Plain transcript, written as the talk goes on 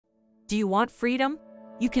Do you want freedom?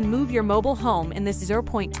 You can move your mobile home in this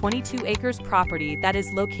 0.22 acres property that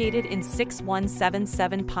is located in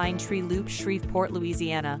 6177 Pine Tree Loop, Shreveport,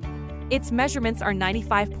 Louisiana. Its measurements are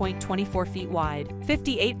 95.24 feet wide,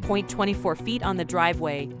 58.24 feet on the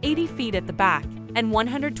driveway, 80 feet at the back, and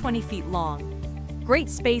 120 feet long. Great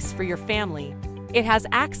space for your family. It has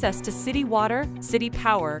access to city water, city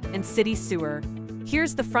power, and city sewer.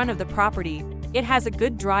 Here's the front of the property. It has a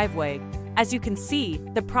good driveway. As you can see,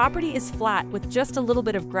 the property is flat with just a little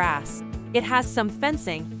bit of grass. It has some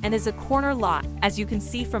fencing and is a corner lot, as you can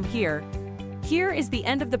see from here. Here is the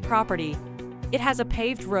end of the property. It has a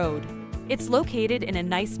paved road. It's located in a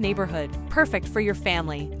nice neighborhood, perfect for your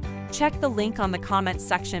family. Check the link on the comment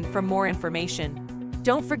section for more information.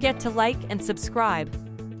 Don't forget to like and subscribe.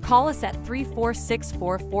 Call us at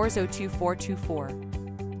 3464 402 424.